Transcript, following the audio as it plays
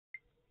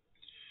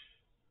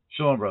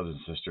Shalom, brothers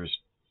and sisters.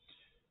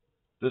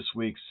 This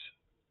week's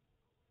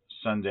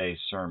Sunday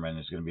sermon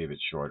is going to be a bit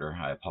shorter.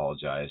 I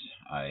apologize.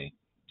 I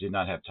did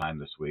not have time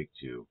this week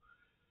to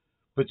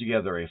put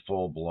together a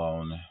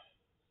full-blown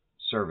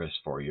service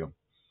for you.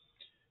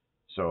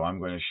 So I'm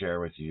going to share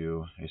with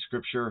you a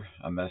scripture,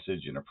 a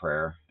message, and a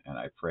prayer, and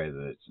I pray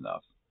that it's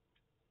enough.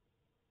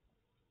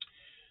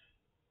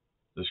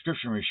 The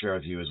scripture we share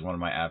with you is one of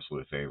my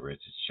absolute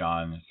favorites. It's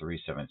John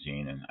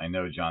 3:17, and I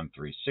know John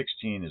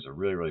 3:16 is a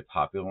really, really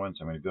popular one,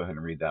 so I'm going to go ahead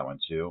and read that one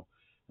too.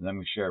 And then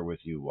we share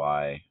with you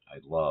why I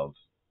love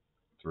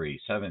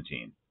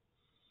 3:17.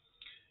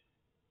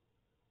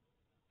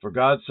 For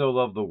God so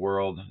loved the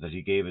world that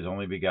he gave his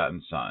only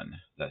begotten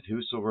Son, that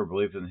whosoever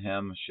believeth in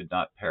him should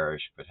not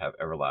perish, but have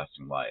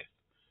everlasting life.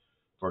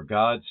 For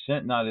God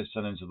sent not his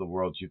Son into the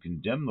world to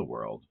condemn the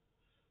world,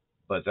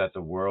 but that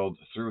the world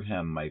through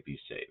him might be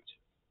saved.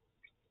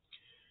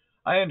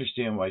 I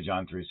understand why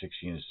John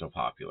 3:16 is so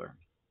popular.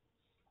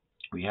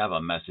 We have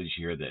a message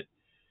here that,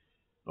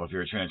 well, if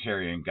you're a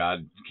Trinitarian,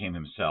 God came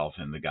himself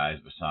in the guise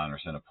of a son, or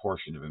sent a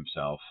portion of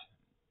himself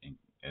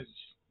as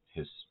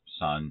his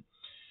son.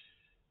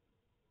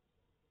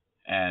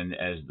 And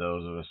as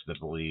those of us that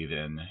believe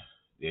in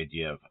the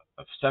idea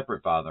of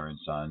separate father and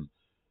son,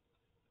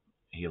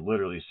 he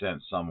literally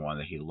sent someone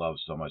that he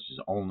loved so much,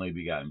 his only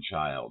begotten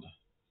child,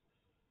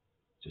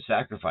 to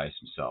sacrifice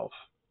himself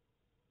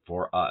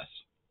for us.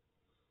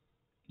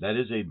 That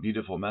is a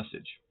beautiful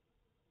message.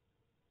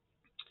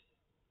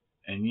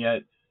 And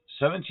yet,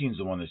 17 is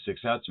the one that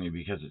sticks out to me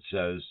because it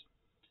says,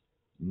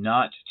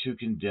 not to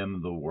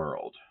condemn the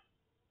world.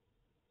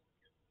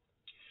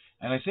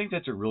 And I think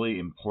that's a really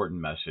important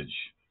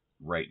message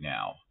right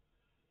now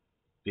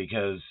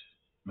because,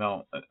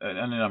 well,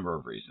 a number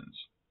of reasons.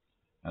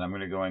 And I'm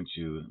going to go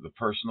into the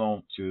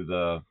personal to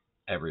the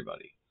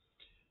everybody.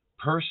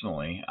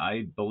 Personally,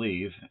 I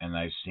believe, and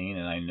I've seen,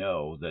 and I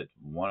know that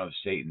one of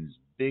Satan's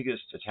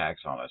biggest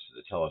attacks on us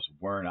is to tell us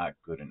we're not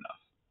good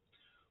enough.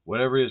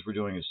 Whatever it is we're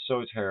doing is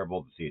so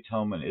terrible that the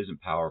atonement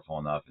isn't powerful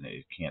enough and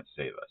it can't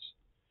save us.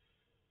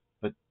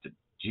 But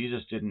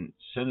Jesus didn't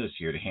send us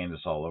here to hand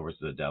us all over to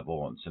the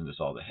devil and send us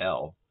all to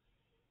hell.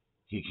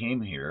 He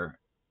came here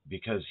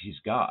because he's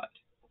God.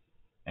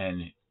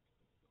 And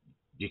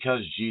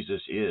because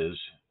Jesus is,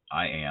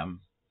 I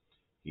am,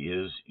 he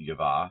is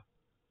Yahweh,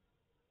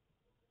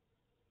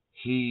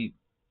 he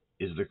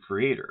is the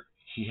creator.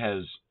 He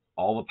has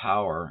all the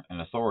power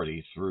and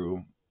authority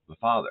through the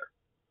Father.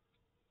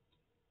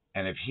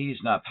 And if he's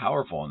not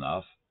powerful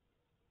enough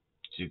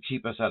to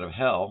keep us out of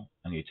hell,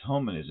 and the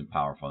atonement isn't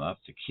powerful enough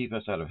to keep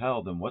us out of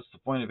hell, then what's the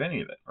point of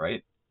any of it,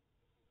 right?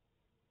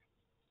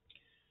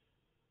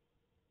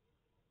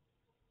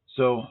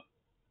 So,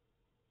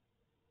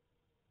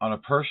 on a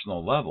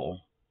personal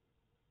level,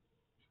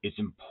 it's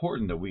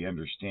important that we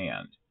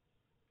understand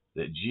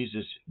that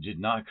Jesus did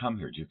not come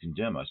here to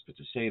condemn us, but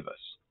to save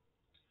us.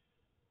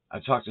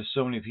 I've talked to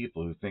so many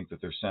people who think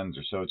that their sins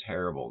are so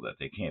terrible that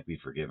they can't be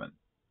forgiven.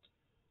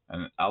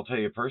 And I'll tell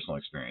you a personal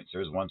experience.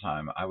 There was one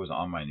time I was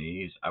on my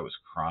knees, I was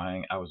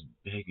crying, I was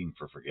begging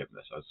for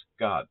forgiveness. I was,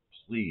 God,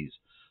 please,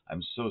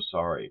 I'm so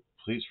sorry.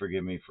 Please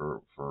forgive me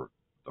for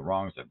the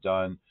wrongs I've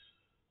done.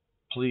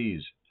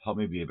 Please help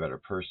me be a better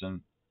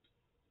person.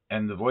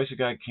 And the voice of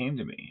God came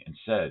to me and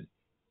said,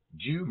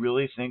 do you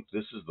really think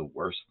this is the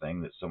worst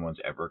thing that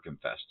someone's ever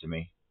confessed to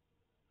me?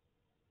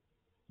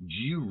 Do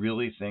you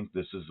really think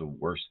this is the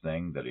worst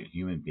thing that a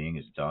human being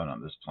has done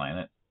on this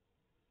planet?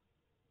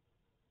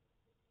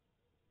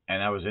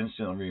 And I was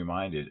instantly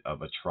reminded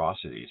of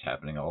atrocities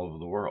happening all over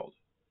the world.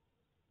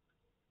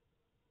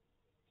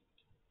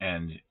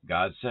 And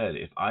God said,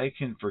 if I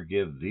can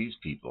forgive these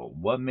people,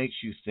 what makes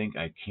you think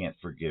I can't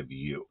forgive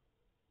you?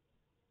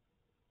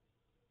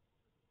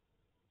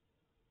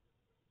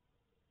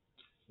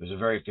 There's a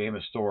very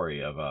famous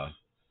story of a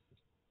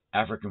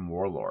African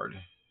warlord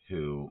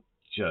who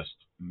just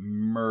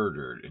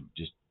murdered and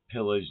just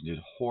pillaged and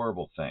did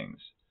horrible things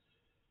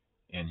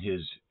in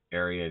his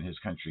area, in his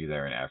country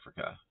there in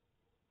Africa.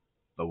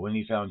 But when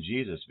he found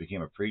Jesus,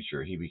 became a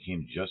preacher, he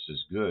became just as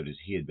good as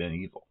he had been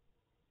evil.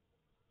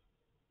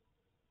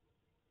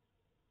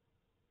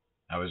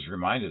 I was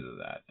reminded of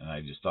that, and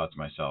I just thought to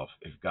myself,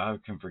 if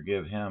God can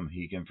forgive him,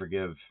 he can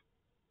forgive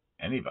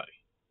anybody.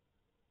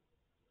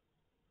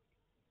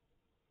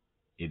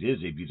 It is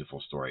a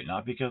beautiful story,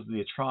 not because of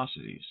the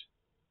atrocities,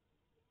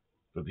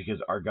 but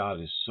because our God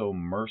is so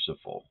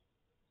merciful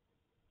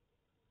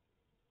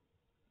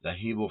that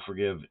he will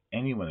forgive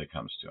anyone that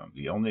comes to him.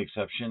 The only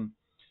exception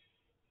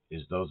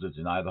is those that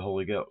deny the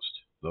Holy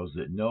Ghost, those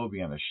that know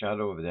beyond a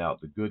shadow of a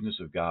doubt the goodness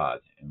of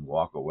God and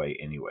walk away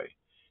anyway,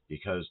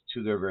 because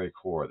to their very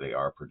core they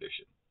are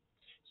perdition.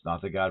 It's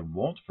not that God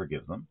won't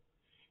forgive them,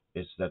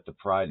 it's that the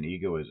pride and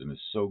egoism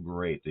is so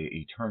great that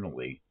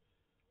eternally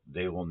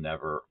they will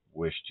never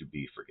wish to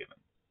be forgiven.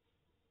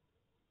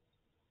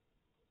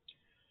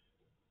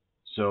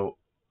 So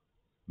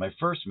my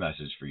first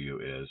message for you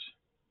is,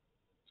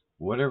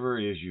 whatever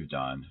it is you've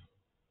done,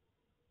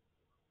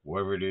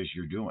 whatever it is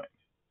you're doing,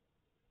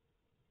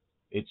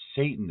 It's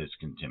Satan that's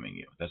condemning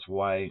you. That's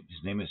why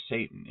his name is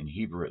Satan. In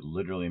Hebrew, it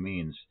literally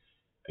means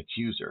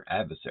accuser,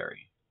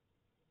 adversary.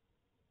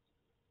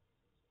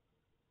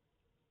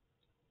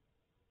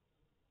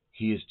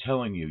 He is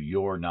telling you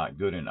you're not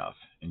good enough.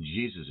 And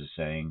Jesus is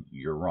saying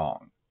you're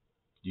wrong.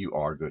 You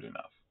are good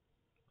enough.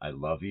 I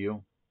love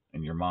you,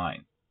 and you're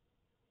mine.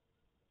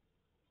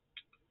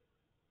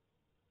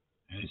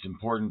 And it's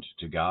important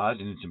to God,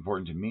 and it's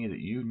important to me that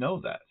you know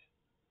that.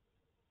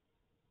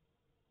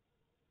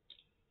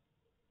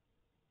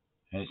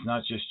 And it's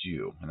not just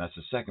you, and that's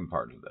the second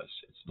part of this.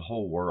 It's the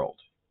whole world.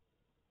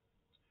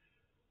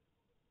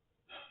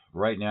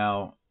 Right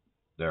now,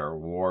 there are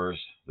wars,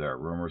 there are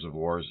rumors of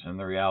wars, and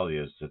the reality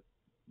is that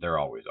there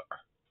always are.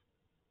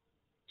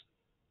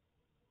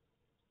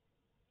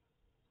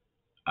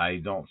 I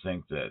don't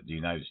think that the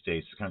United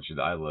States, the country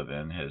that I live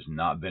in, has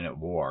not been at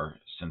war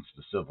since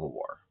the Civil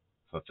War,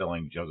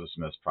 fulfilling Joseph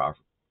Smith's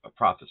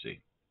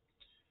prophecy.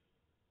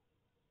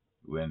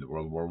 We went into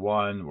World War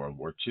I, World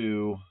War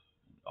II,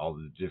 all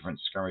the different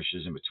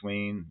skirmishes in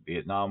between,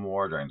 Vietnam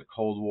War, during the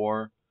Cold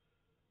War.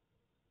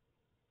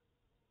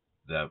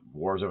 The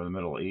wars over the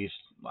Middle East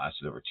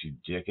lasted over 2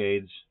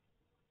 decades.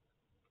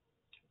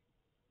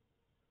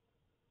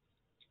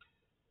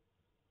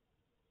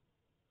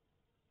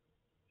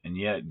 And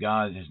yet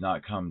God has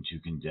not come to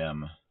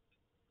condemn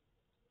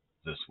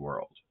this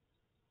world.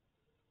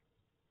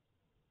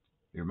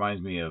 It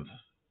reminds me of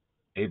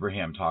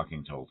Abraham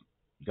talking to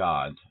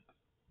God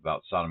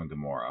about Sodom and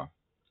Gomorrah,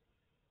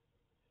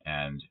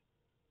 and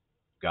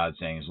God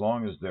saying, as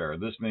long as there are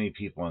this many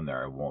people in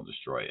there, I won't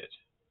destroy it.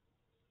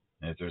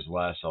 And if there's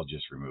less, I'll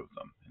just remove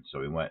them. And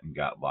so he went and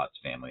got Lot's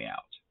family out.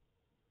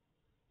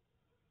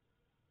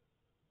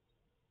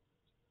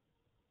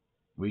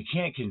 We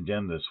can't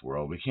condemn this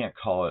world. We can't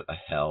call it a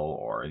hell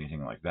or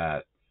anything like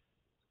that,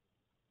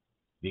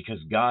 because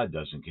God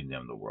doesn't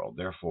condemn the world.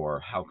 Therefore,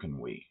 how can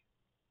we?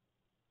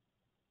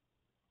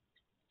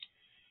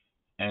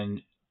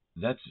 And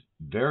that's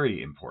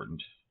very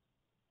important,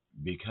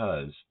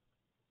 because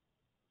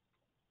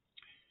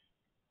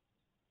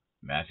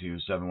Matthew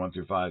 7, 1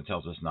 through 5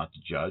 tells us not to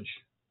judge.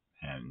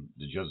 And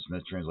the Joseph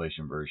Smith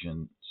translation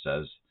version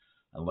says,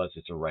 unless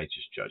it's a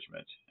righteous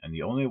judgment. And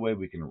the only way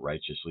we can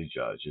righteously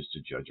judge is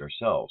to judge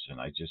ourselves. And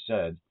I just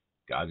said,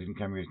 God didn't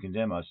come here to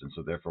condemn us, and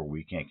so therefore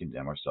we can't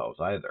condemn ourselves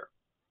either.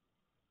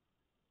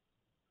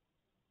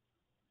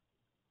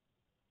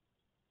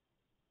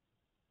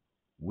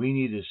 We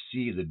need to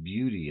see the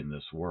beauty in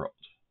this world.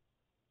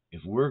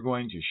 If we're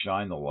going to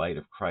shine the light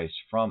of Christ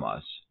from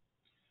us,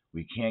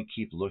 we can't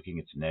keep looking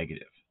at the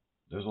negative.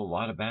 There's a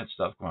lot of bad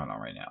stuff going on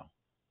right now.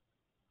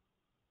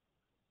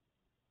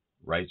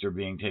 Rights are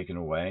being taken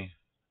away,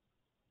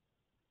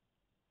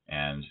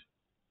 and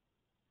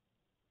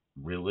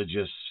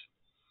religious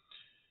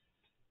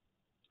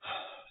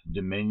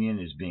dominion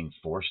is being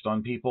forced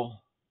on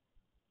people.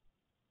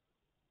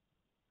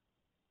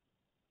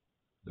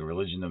 The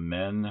religion of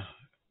men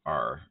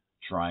are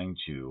trying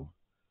to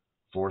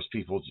force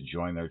people to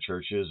join their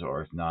churches,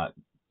 or if not,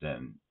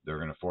 then they're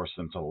going to force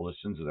them to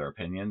listen to their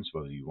opinions,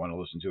 whether you want to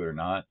listen to it or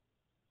not.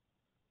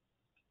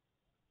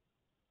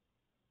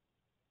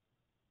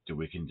 Do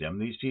we condemn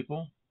these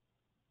people?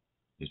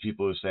 These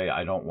people who say,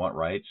 I don't want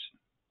rights.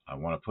 I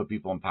want to put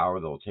people in power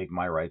that will take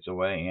my rights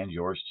away and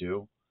yours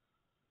too.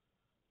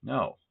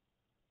 No,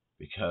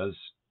 because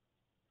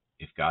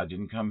if God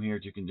didn't come here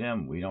to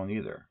condemn, we don't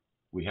either.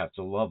 We have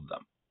to love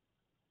them.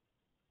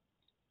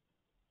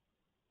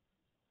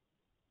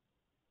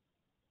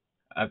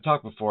 I've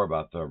talked before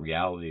about the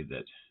reality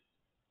that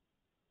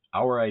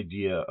our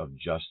idea of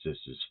justice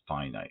is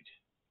finite.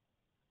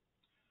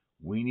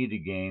 We need to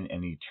gain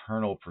an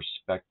eternal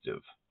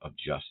perspective of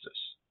justice.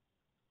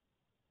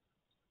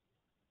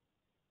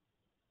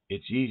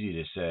 It's easy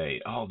to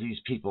say, oh, these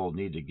people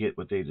need to get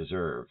what they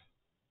deserve.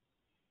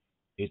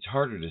 It's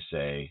harder to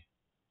say,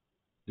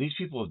 these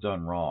people have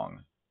done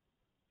wrong,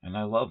 and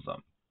I love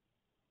them.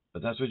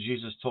 But that's what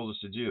Jesus told us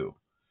to do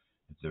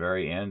at the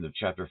very end of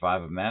chapter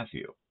 5 of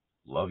Matthew.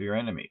 Love your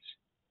enemies.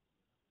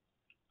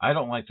 I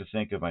don't like to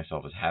think of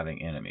myself as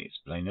having enemies,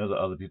 but I know that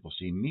other people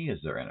see me as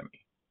their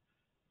enemy.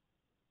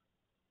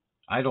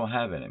 I don't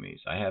have enemies.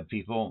 I have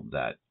people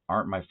that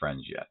aren't my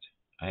friends yet.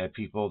 I have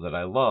people that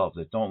I love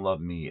that don't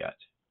love me yet.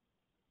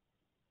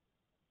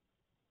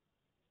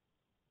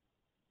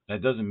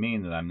 That doesn't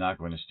mean that I'm not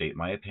going to state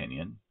my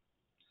opinion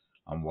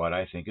on what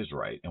I think is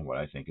right and what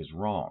I think is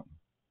wrong.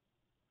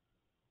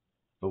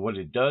 But what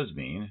it does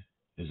mean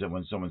is that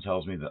when someone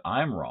tells me that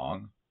I'm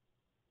wrong,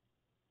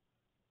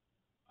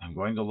 I'm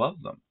going to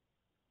love them.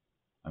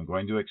 I'm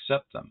going to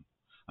accept them.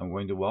 I'm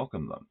going to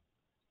welcome them.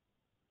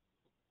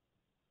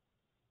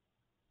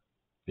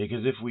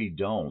 Because if we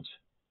don't,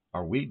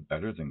 are we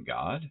better than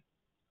God?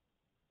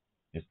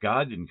 If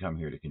God didn't come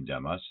here to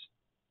condemn us,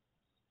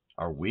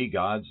 are we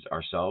gods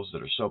ourselves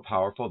that are so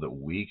powerful that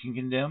we can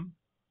condemn?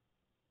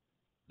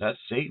 That's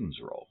Satan's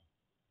role.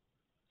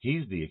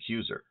 He's the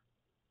accuser.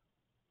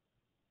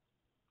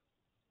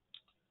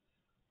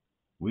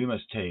 We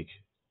must take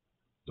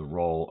the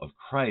role of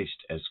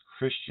Christ as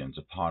Christians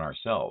upon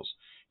ourselves.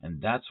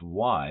 And that's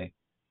why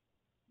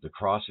the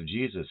cross of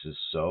Jesus is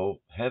so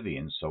heavy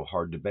and so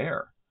hard to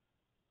bear.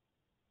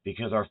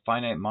 Because our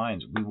finite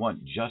minds, we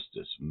want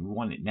justice, and we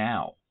want it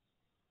now.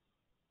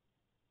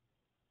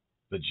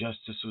 But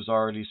justice was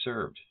already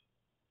served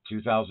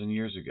 2,000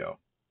 years ago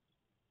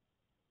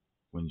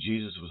when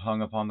Jesus was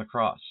hung upon the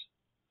cross,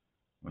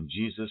 when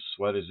Jesus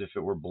sweat as if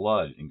it were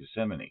blood in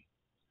Gethsemane,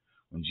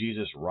 when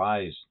Jesus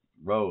rose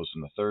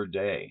on the third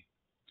day,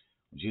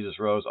 when Jesus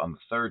rose on the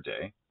third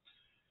day,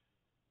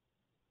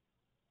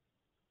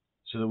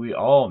 so that we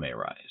all may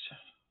rise.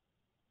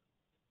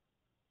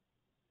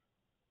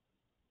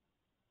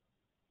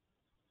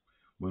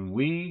 When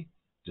we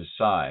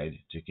decide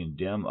to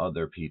condemn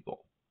other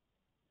people,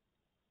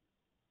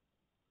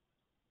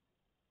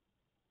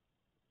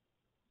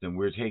 then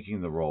we're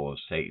taking the role of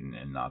Satan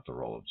and not the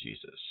role of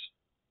Jesus.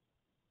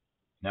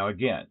 Now,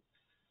 again,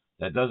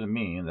 that doesn't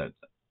mean that,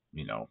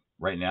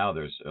 right now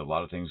there's a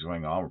lot of things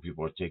going on where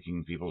people are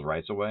taking people's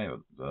rights away.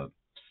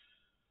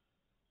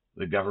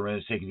 The government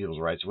is taking people's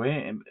rights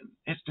away, and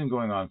it's been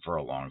going on for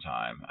a long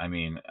time. I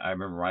mean, I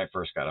remember when I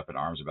first got up in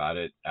arms about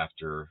it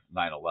after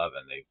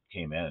 9/11. They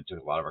came in and took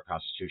a lot of our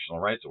constitutional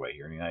rights away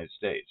here in the United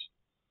States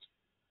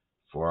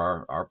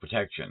for our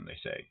protection, they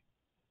say.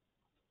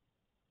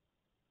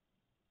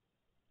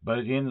 But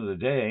at the end of the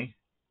day,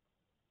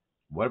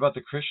 what about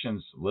the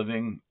Christians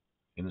living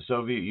in the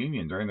Soviet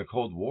Union during the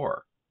Cold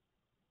War?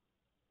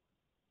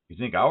 You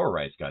think our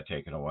rights got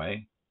taken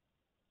away?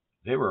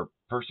 They were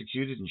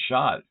persecuted and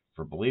shot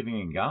for believing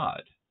in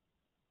God.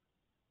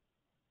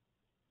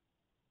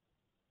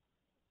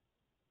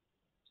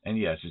 And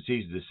yes, it's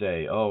easy to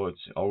say, oh, it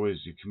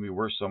can be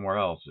worse somewhere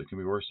else. It can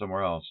be worse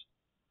somewhere else.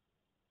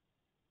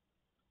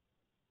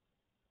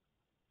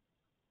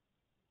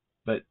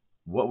 But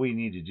what we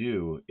need to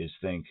do is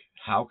think,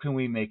 how can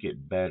we make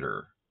it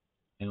better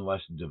and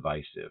less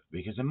divisive?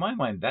 Because in my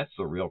mind, that's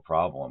the real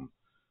problem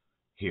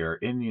here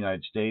in the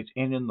United States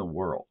and in the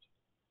world.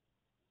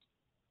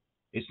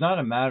 It's not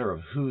a matter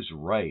of who's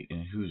right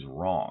and who's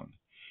wrong.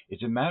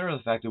 It's a matter of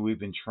the fact that we've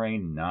been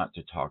trained not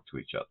to talk to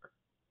each other.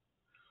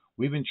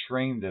 We've been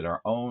trained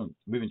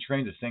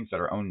to think that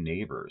our own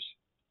neighbors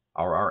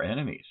are our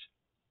enemies.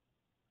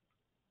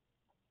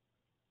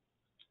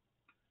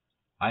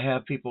 I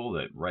have people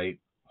that write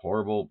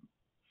horrible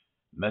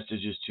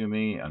messages to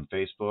me on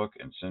Facebook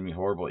and send me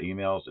horrible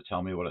emails to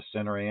tell me what a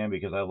sinner I am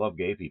because I love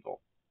gay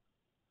people.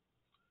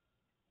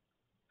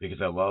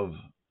 Because I love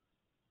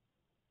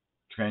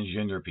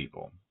transgender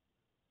people.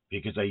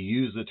 Because I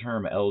use the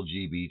term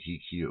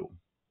LGBTQ.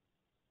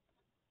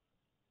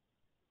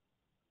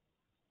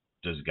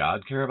 Does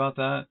God care about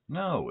that?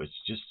 No, it's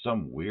just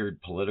some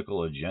weird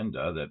political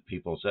agenda that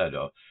people said,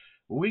 oh,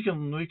 we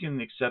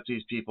can accept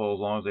these people as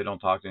long as they don't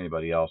talk to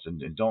anybody else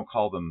and don't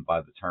call them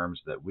by the terms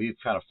that we've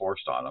kind of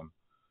forced on them.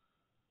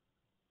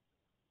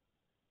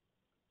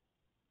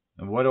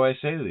 And what do I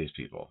say to these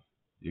people?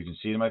 You can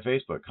see it in my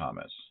Facebook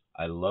comments.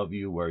 I love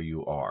you where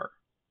you are.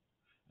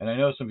 And I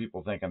know some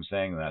people think I'm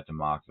saying that to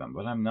mock them,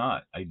 but I'm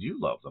not. I do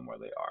love them where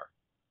they are.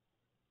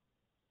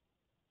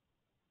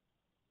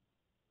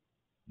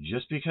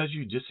 Just because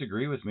you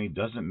disagree with me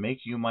doesn't make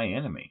you my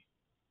enemy.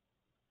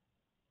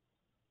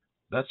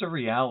 That's a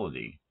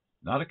reality,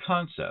 not a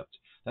concept.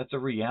 That's a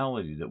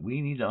reality that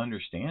we need to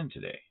understand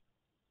today.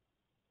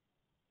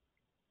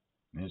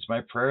 And it's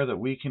my prayer that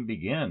we can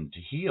begin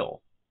to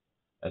heal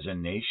as a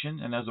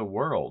nation and as a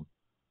world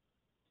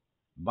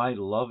by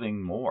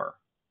loving more.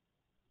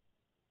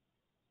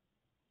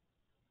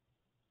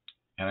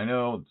 And I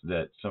know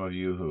that some of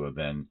you who have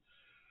been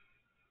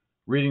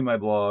reading my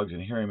blogs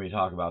and hearing me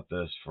talk about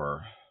this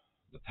for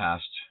the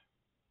past,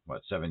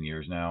 7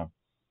 years now,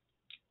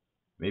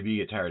 maybe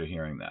you get tired of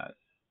hearing that.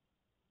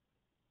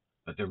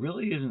 But there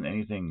really isn't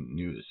anything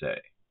new to say.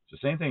 It's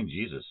the same thing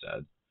Jesus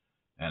said,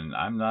 and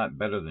I'm not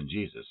better than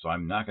Jesus, so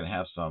I'm not going to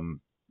have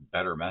some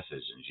better message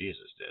than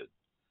Jesus did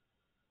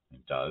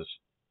and does,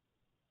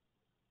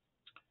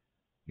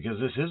 because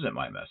this isn't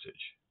my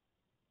message.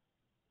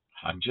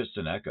 I'm just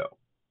an echo.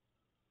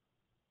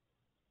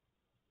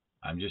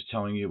 I'm just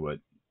telling you what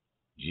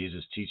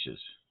Jesus teaches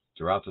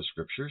throughout the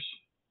scriptures,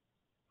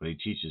 what he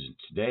teaches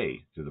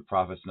today through the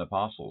prophets and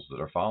apostles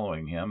that are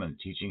following him and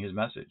teaching his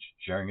message,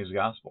 sharing his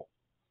gospel.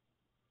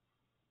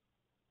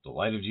 The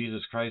light of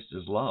Jesus Christ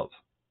is love.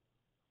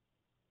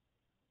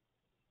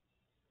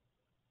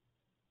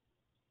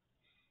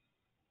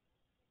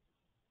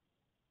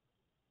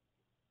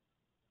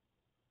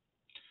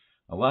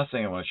 The last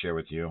thing I want to share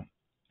with you,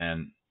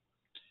 and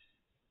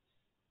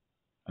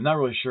I'm not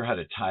really sure how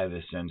to tie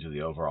this into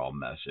the overall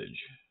message.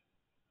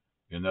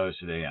 You'll notice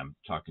today I'm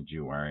talking to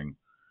you wearing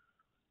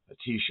a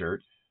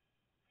t-shirt,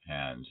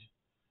 and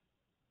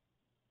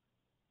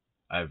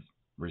I've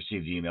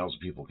received emails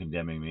of people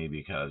condemning me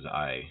because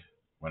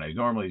when I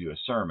normally do a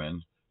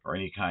sermon or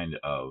any kind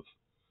of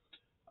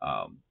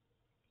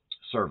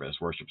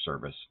worship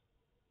service,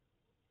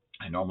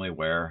 I normally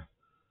wear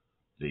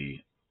the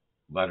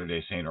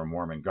Latter-day Saint or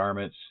Mormon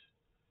garments,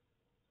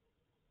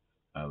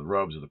 the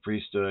robes of the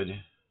priesthood,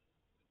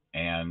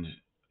 and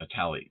a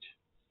tallit.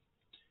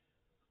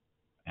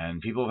 And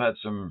people have had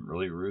some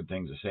really rude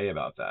things to say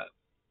about that.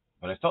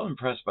 But I felt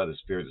impressed by the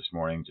Spirit this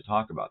morning to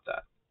talk about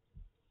that.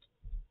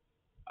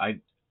 I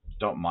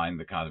don't mind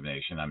the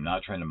condemnation. I'm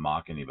not trying to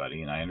mock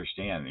anybody, and I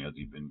understand,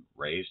 you've been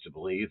raised to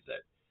believe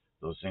that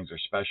those things are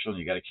special and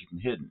you got to keep them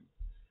hidden.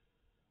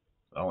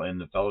 Well, in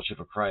the fellowship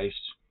of Christ,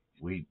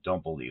 we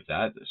don't believe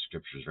that. The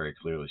scriptures very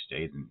clearly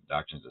state in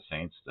Doctrines of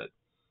Saints that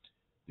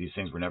these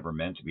things were never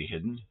meant to be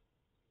hidden.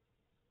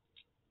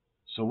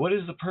 So what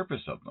is the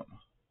purpose of them?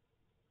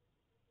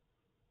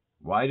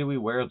 Why do we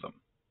wear them?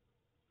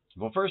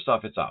 Well, first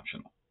off, it's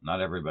optional.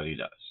 Not everybody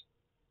does.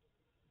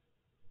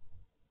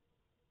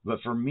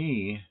 But for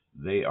me,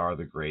 they are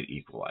the great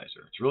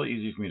equalizer. It's really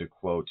easy for me to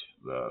quote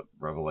the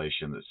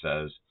Revelation that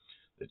says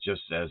that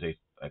just as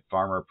a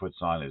farmer puts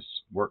on his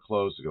work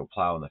clothes to go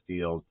plow in the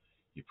field,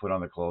 you put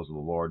on the clothes of the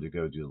Lord to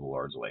go do the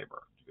Lord's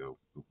labor, to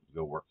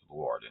go work for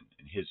the Lord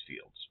in his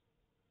fields,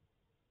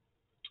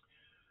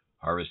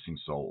 harvesting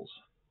souls.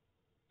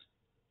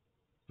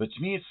 But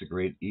to me, it's the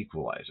great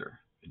equalizer.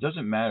 It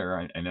doesn't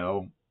matter. I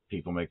know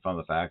people make fun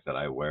of the fact that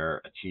I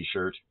wear a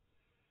t-shirt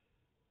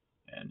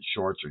and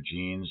shorts or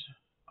jeans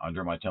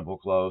under my temple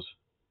clothes.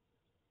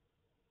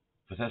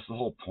 But that's the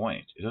whole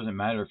point. It doesn't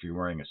matter if you're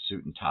wearing a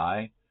suit and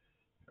tie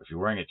or if you're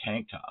wearing a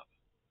tank top.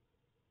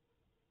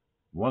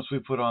 Once we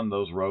put on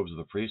those robes of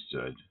the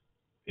priesthood,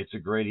 it's a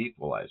great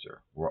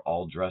equalizer. We're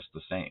all dressed the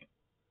same.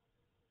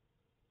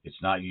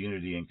 It's not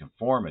unity in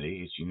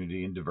conformity, it's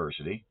unity in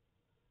diversity.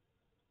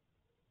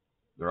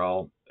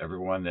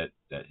 Everyone that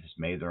has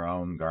made their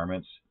own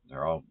garments,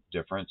 they're all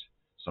different.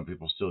 Some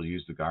people still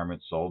use the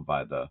garments sold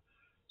by the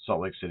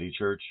Salt Lake City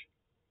Church.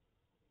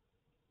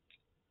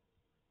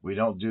 We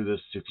don't do this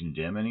to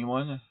condemn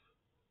anyone,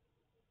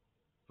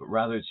 but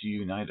rather to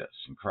unite us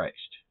in Christ.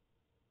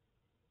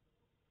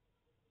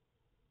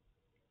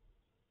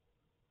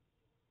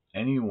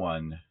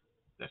 Anyone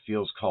that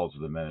feels called to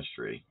the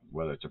ministry,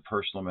 whether it's a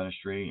personal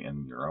ministry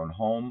in your own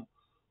home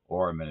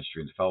or a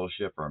ministry in the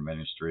fellowship or a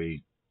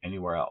ministry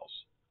anywhere else,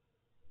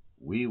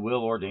 we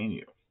will ordain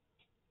you.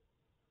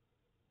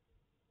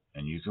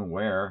 And you can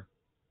wear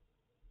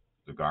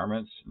the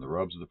garments and the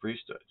robes of the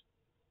priesthood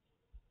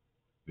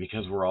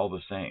because we're all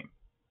the same.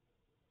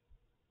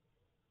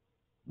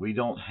 We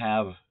don't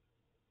have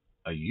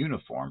a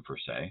uniform per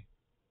se,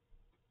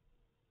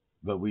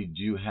 but we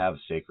do have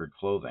sacred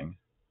clothing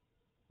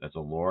that the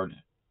Lord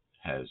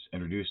has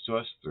introduced to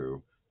us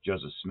through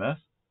Joseph Smith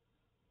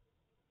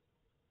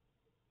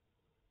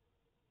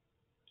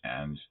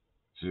and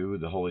through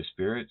the Holy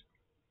Spirit.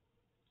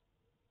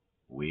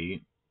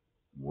 We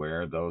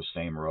wear those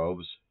same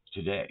robes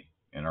today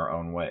in our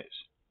own ways.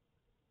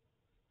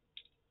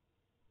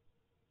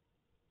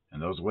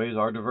 And those ways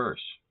are diverse.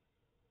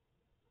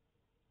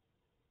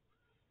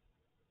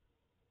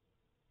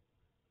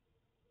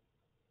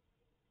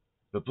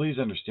 But please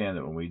understand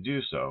that when we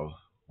do so,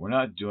 we're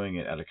not doing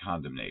it out of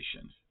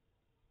condemnation.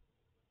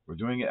 We're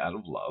doing it out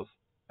of love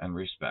and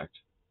respect.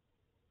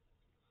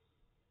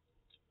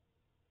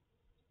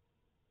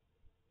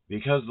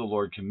 Because the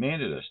Lord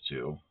commanded us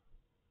to,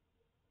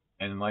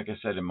 and like I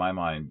said, in my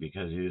mind,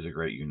 because He is a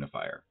great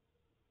unifier.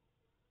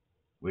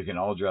 We can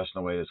all dress in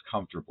a way that's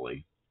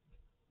comfortably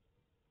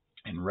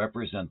and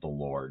represent the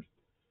Lord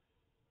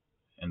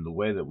in the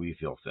way that we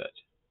feel fit.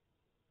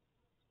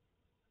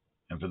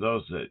 And for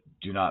those that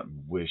do not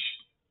wish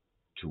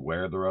to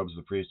wear the robes of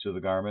the priesthood,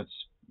 the garments,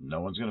 no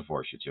one's going to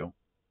force you to.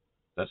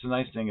 That's the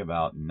nice thing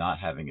about not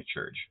having a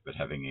church, but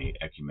having an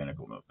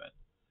ecumenical movement.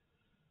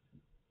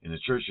 In the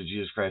Church of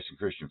Jesus Christ and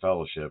Christian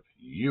Fellowship,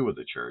 you are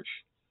the church,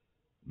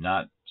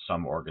 not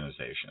some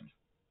organization.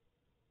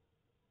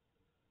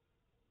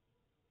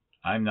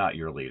 I'm not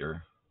your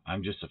leader.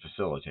 I'm just a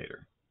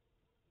facilitator.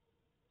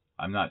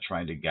 I'm not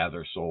trying to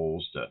gather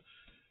souls to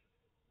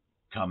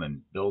come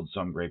and build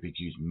some great big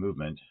huge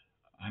movement.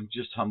 I'm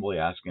just humbly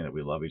asking that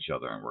we love each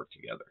other and work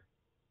together.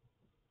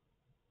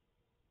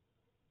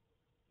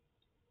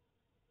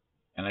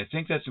 And I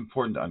think that's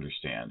important to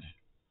understand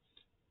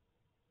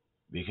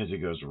because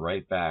it goes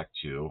right back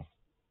to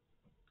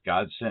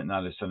God sent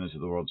not His Son into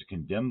the world to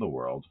condemn the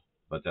world,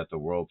 but that the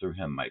world through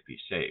Him might be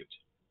saved.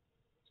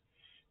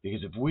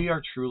 Because if we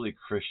are truly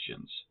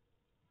Christians,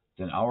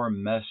 then our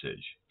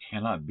message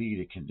cannot be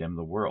to condemn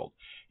the world.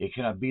 It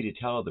cannot be to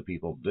tell other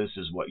people, this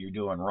is what you're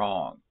doing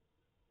wrong.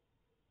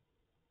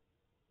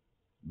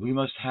 We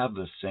must have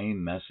the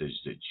same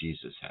message that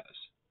Jesus has.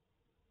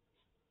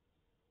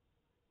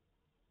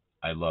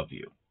 I love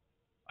you.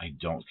 I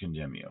don't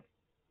condemn you.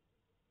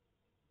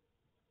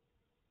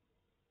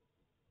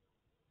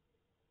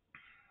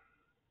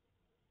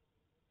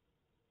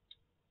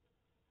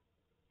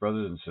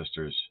 Brothers and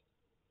sisters,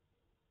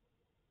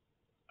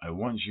 I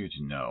want you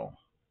to know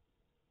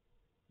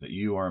that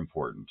you are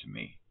important to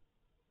me,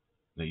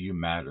 that you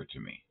matter to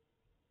me.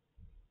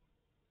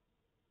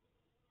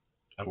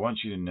 I want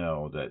you to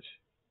know that,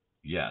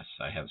 yes,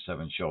 I have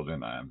 7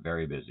 children, I am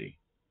very busy,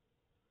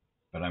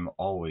 but I'm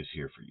always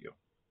here for you.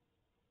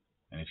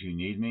 And if you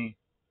need me,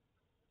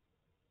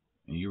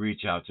 and you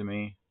reach out to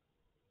me,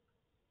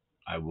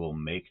 I will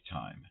make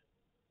time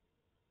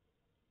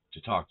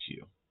to talk to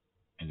you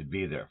and to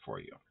be there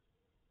for you.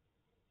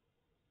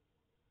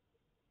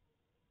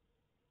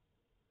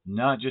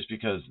 Not just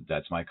because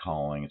that's my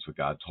calling, it's what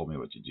God told me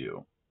what to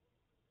do,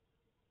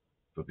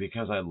 but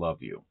because I love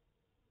you.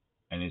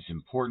 And it's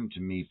important to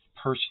me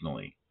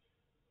personally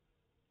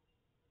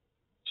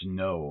to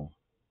know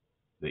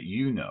that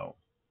you know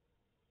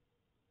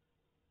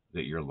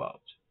that you're loved.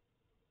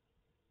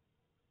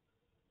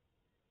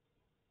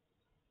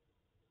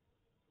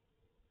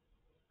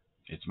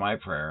 It's my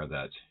prayer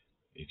that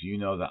if you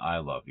know that I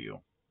love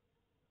you,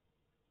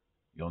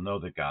 you'll know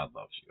that God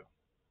loves you.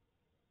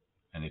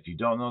 And if you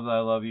don't know that I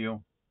love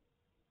you,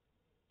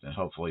 then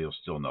hopefully you'll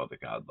still know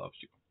that God loves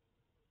you.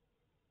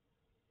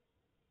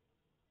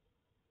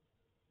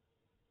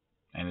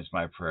 And it's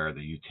my prayer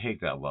that you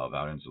take that love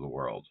out into the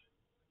world.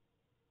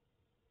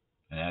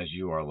 And as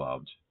you are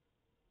loved,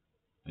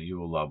 that you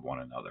will love one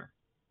another.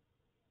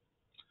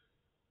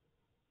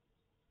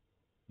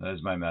 That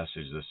is my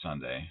message this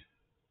Sunday.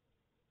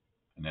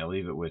 And I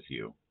leave it with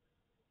you.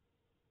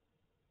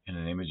 In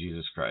the name of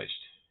Jesus Christ,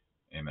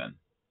 amen.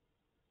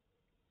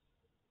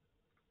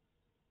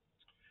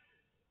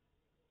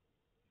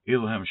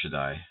 Elohim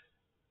Shaddai,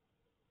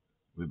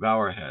 we bow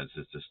our heads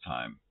at this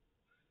time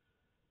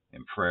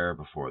in prayer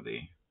before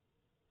thee.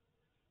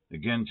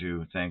 Again,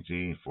 to thank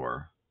thee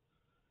for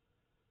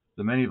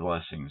the many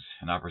blessings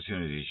and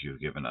opportunities you've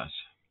given us,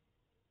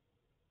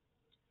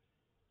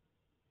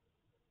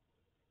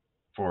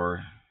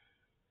 for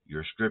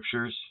your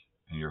scriptures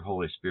and your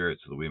Holy Spirit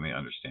so that we may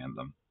understand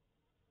them,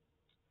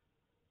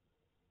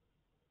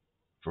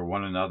 for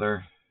one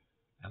another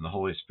and the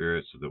Holy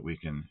Spirit so that we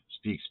can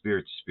speak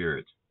spirit to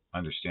spirit,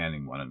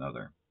 understanding one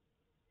another,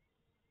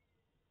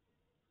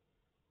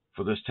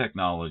 for this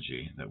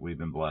technology that we've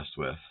been blessed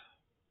with,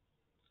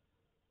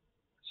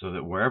 so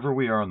that wherever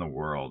we are in the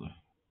world,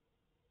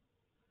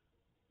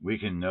 we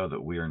can know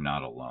that we are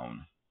not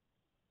alone,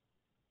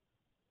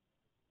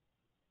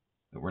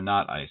 that we're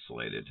not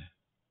isolated,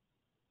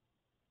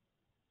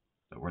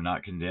 that we're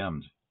not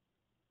condemned,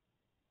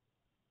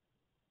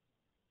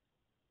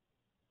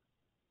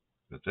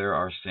 that there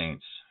are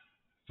saints,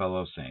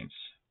 fellow saints,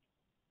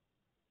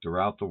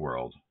 throughout the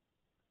world,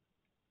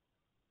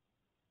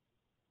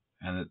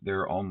 and that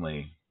they're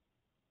only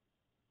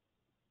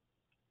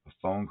a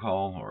phone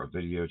call or a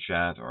video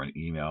chat or an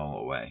email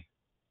away.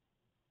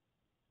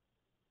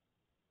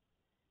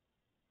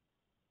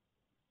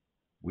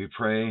 We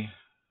pray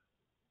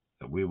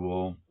that we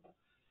will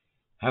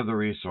have the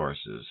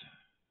resources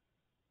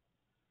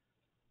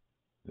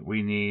that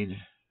we need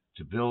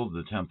to build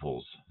the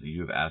temples that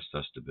you have asked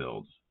us to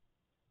build.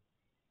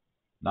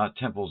 Not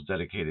temples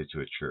dedicated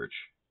to a church,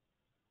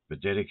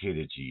 but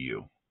dedicated to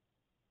you,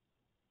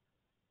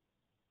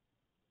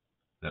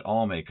 that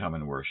all may come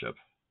and worship,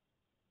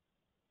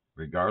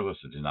 regardless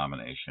of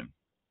denomination,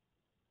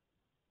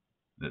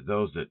 that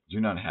those that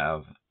do not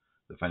have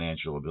the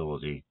financial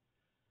ability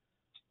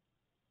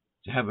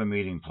to have a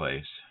meeting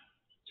place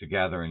to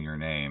gather in your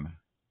name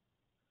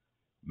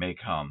may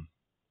come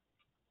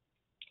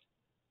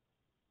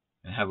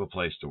and have a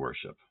place to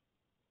worship.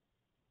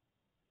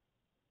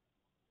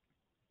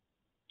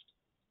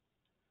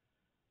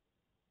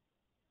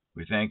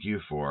 We thank you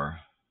for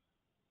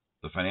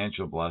the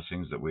financial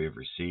blessings that we have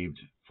received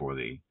for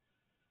the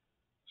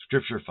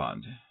Scripture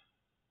Fund,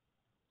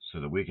 so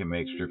that we can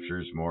make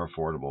Scriptures more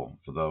affordable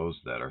for those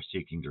that are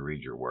seeking to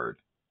read your Word.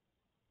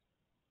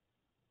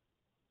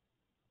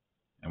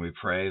 And we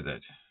pray that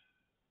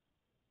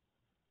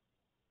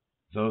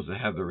those that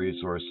have the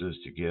resources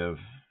to give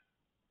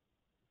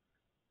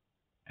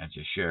and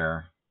to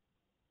share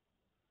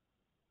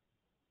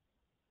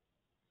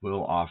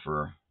will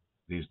offer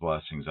these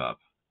blessings up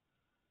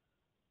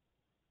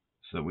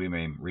so that we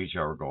may reach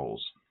our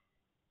goals.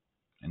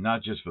 And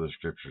not just for the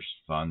Scriptures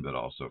Fund, but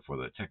also for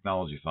the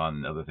Technology Fund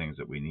and other things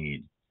that we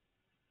need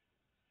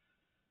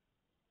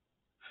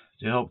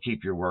to help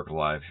keep your work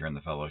alive here in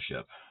the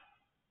fellowship.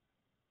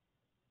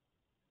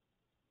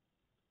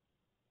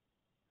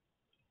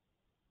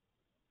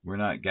 We're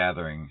not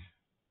gathering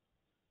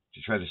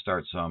to try to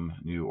start some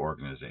new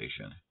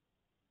organization,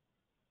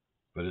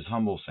 but as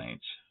humble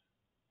saints,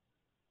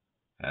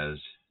 as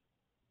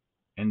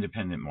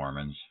independent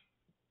Mormons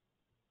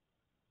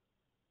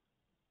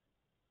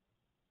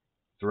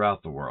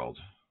throughout the world,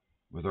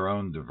 with our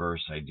own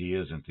diverse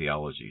ideas and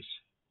theologies,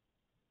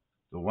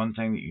 the one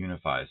thing that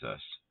unifies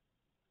us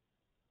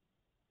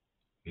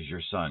is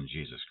your Son,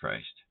 Jesus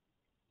Christ.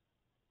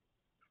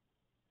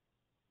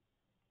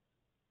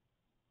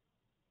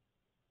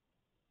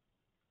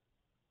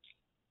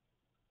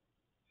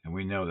 And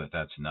we know that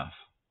that's enough.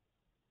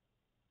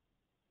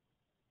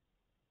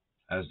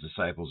 As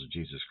disciples of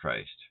Jesus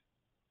Christ,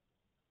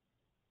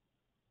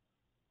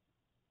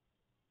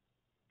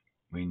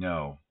 we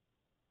know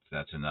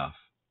that's enough.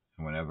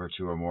 And whenever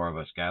two or more of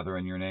us gather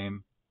in your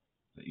name,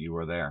 that you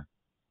are there.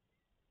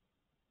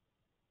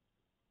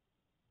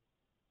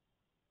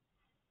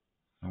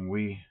 And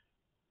we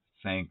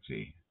thank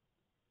thee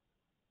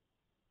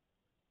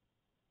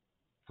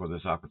for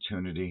this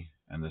opportunity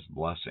and this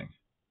blessing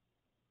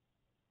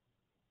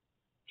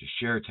to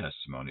share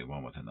testimony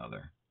one with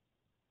another,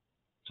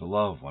 to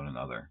love one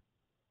another,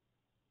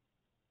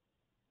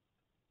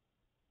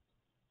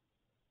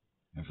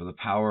 and for the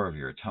power of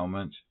your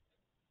atonement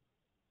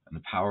and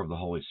the power of the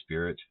Holy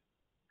Spirit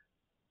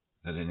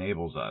that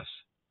enables us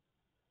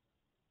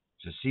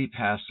to see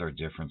past our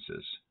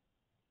differences,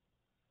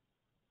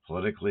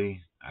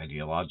 politically,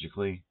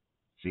 ideologically,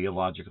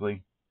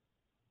 theologically,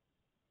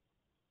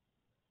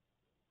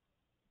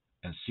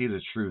 and see the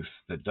truth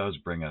that does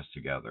bring us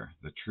together,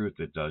 the truth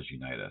that does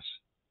unite us.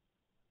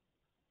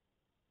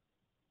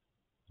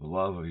 The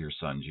love of your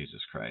Son,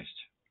 Jesus Christ,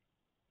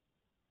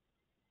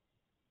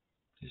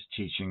 his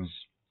teachings,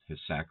 his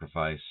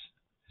sacrifice,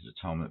 his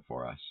atonement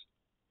for us.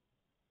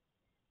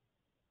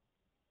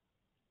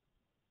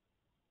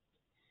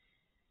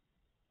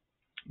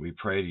 We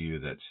pray to you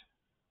that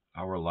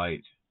our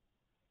light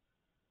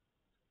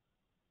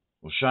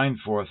will shine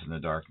forth in the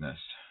darkness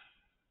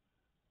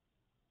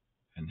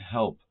and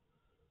help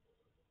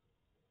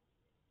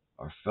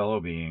our fellow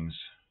beings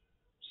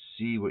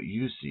see what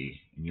you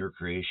see in your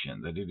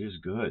creation, that it is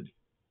good.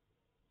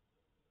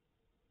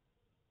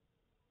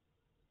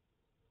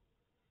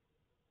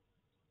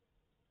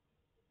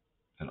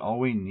 That all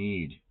we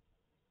need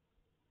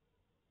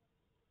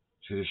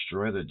to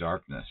destroy the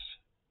darkness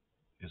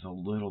is a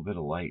little bit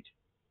of light.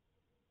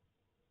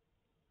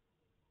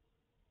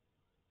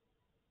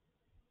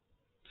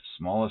 The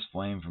smallest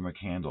flame from a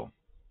candle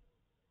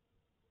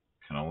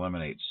can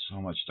eliminate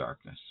so much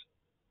darkness.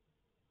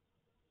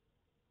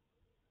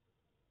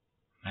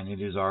 And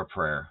it is our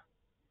prayer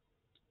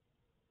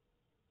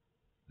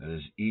that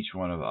as each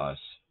one of us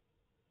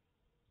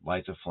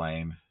lights a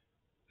flame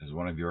as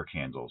one of your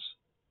candles,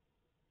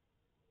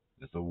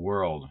 that the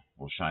world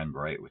will shine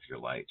bright with your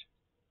light,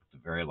 the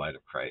very light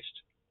of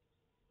Christ,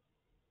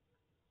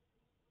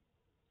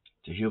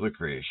 to heal the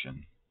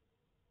creation,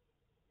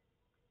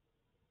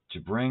 to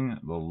bring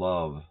the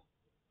love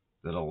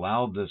that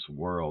allowed this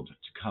world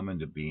to come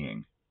into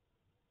being,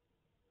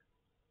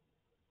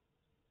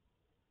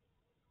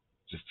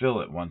 to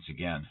fill it once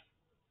again,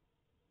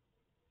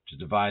 to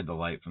divide the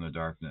light from the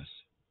darkness,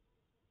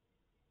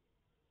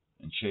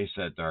 and chase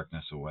that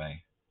darkness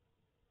away,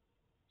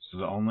 so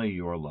that only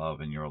your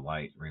love and your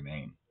light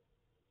remain.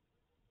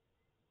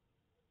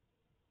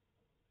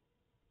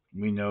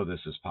 We know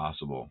this is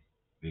possible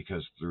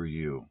because through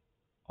you,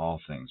 all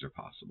things are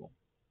possible.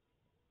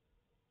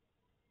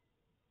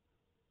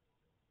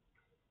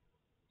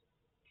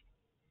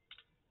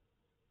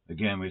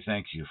 Again, we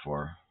thank you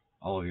for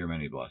all of your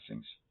many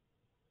blessings.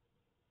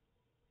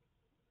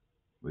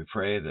 We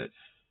pray that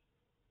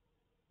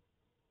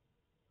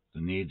the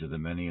needs of the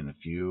many and the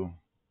few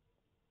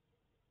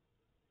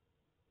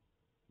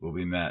will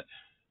be met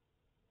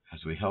as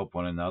we help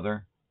one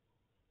another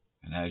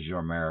and as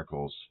your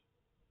miracles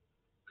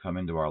come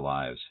into our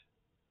lives,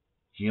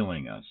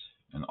 healing us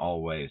in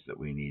all ways that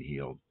we need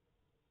healed.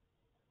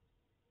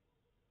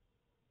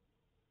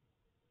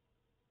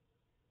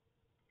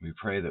 We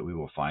pray that we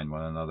will find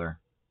one another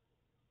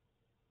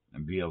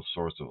and be a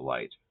source of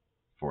light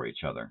for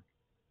each other,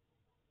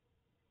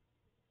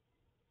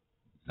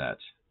 that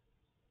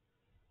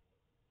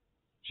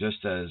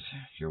just as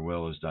your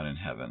will is done in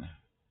heaven,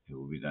 it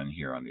will be done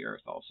here on the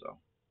earth also.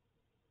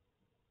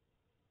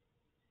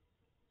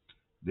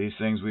 These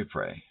things we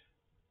pray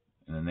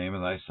in the name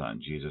of thy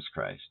Son, Jesus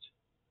Christ.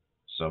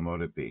 So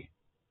mote it be.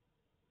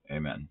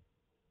 Amen.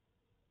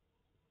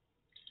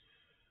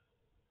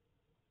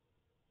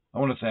 I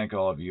want to thank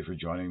all of you for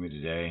joining me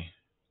today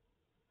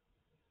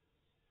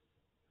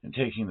and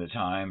taking the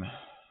time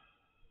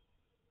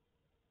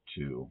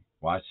to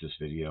watch this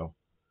video.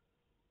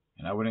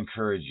 And I would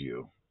encourage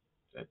you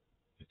that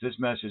if this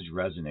message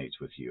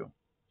resonates with you,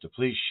 to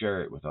please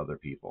share it with other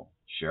people.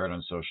 Share it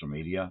on social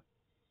media.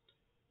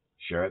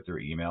 Share it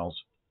through emails.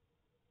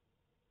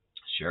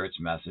 Share its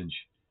message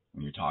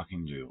when you're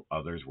talking to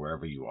others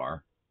wherever you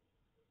are.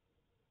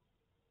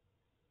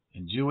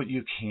 And do what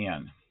you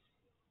can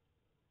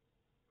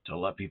to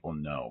let people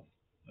know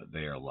that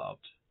they are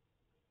loved,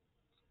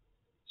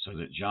 so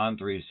that John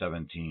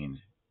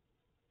 3:17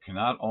 can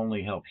not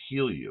only help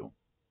heal you,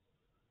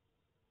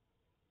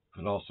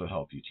 but also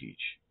help you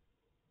teach.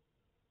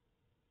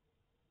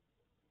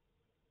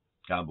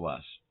 God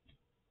bless.